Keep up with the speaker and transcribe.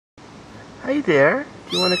Hi there.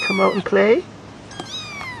 Do you want to come out and play?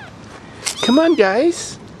 Come on,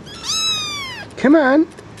 guys. Come on.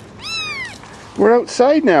 We're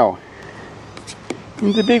outside now.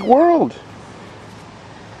 In the big world.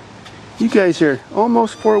 You guys are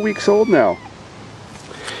almost 4 weeks old now.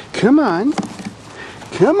 Come on.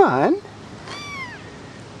 Come on.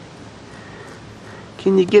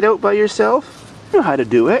 Can you get out by yourself? You know how to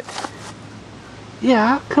do it.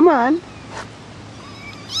 Yeah, come on.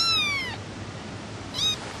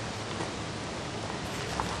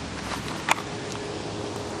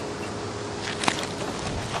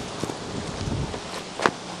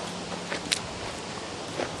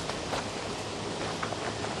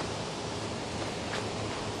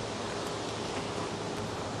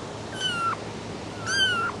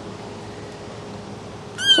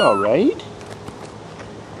 It's all right.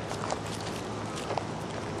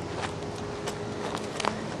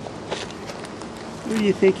 Where do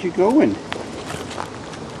you think you're going?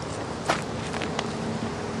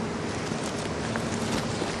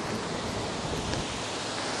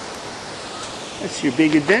 That's your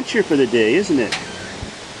big adventure for the day, isn't it?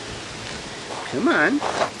 Come on.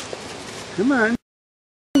 Come on.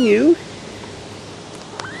 You.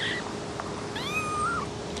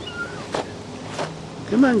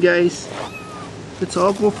 Come on, guys. Let's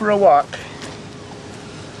all go for a walk.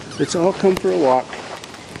 Let's all come for a walk.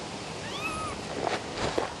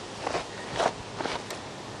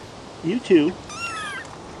 You too.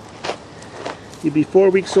 You'll be 4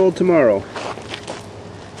 weeks old tomorrow.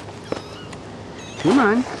 Come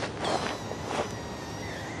on.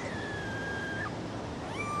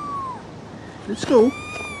 Let's go.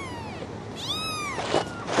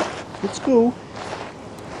 Let's go.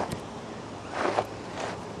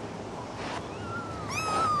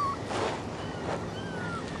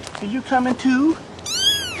 Are you coming too?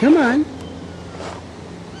 Come on.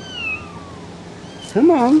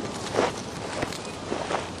 Come on.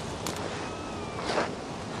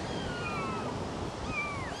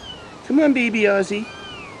 Come on, baby Ozzy.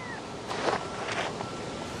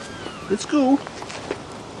 Let's go.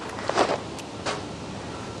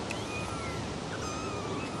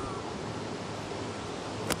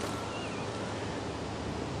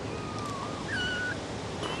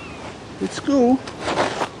 Let's go.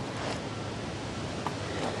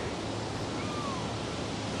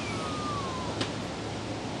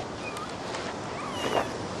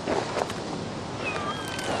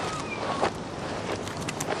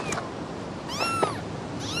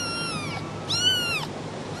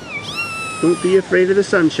 Don't be afraid of the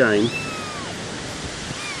sunshine.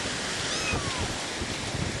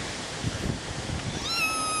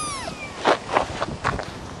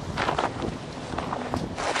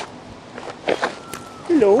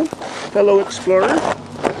 Hello, fellow explorer.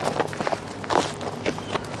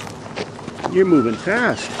 You're moving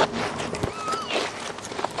fast.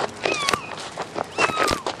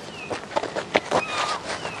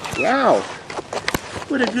 Wow,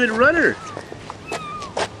 what a good runner.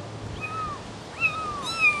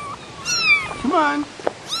 Come on.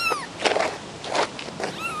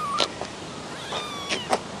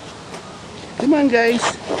 Come on, guys.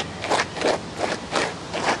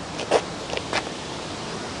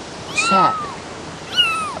 What's that?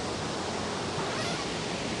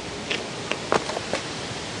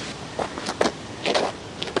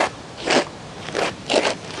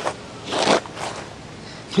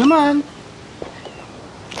 Come on.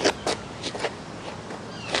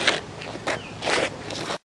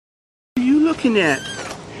 What are you looking at?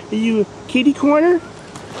 Are you a kitty corner?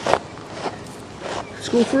 Let's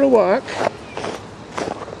go for a walk.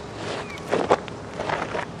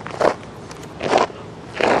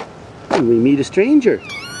 And we meet a stranger.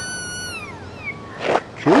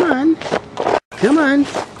 Come on. Come on.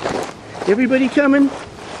 Everybody coming?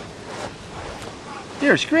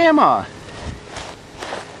 There's Grandma.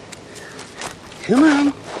 Come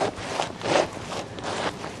on.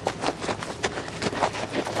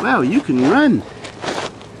 Wow, you can run.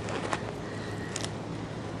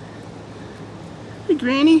 Hey,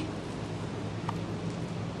 Granny.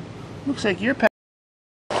 Looks like you're packed.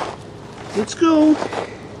 Let's go.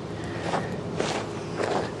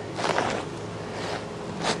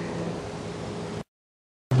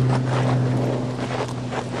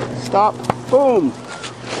 Stop. Boom.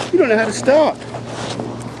 You don't know how to stop.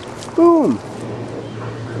 Boom.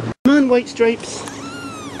 Come on, White Stripes.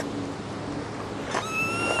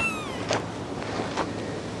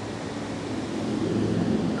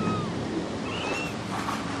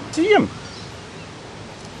 See him.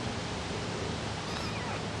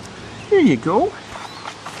 There you go.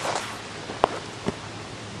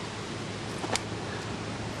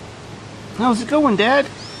 How's it going, Dad?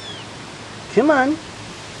 Come on.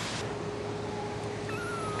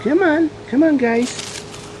 Come on. Come on, guys.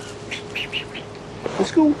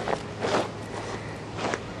 Let's go.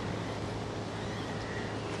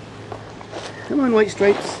 Come on, White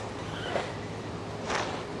Stripes.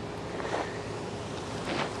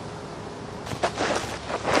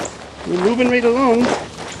 We're moving right along.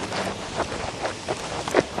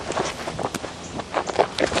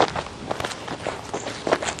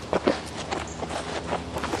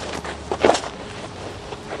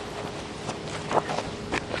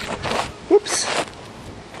 Whoops.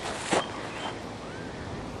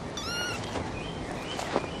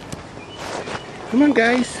 Come on,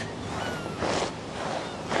 guys.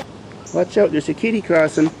 Watch out, there's a kitty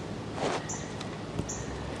crossing.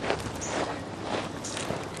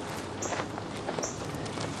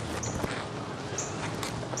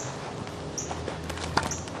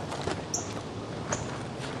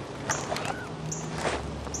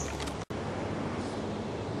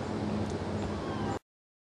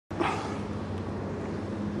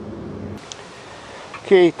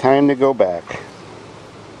 Okay, time to go back.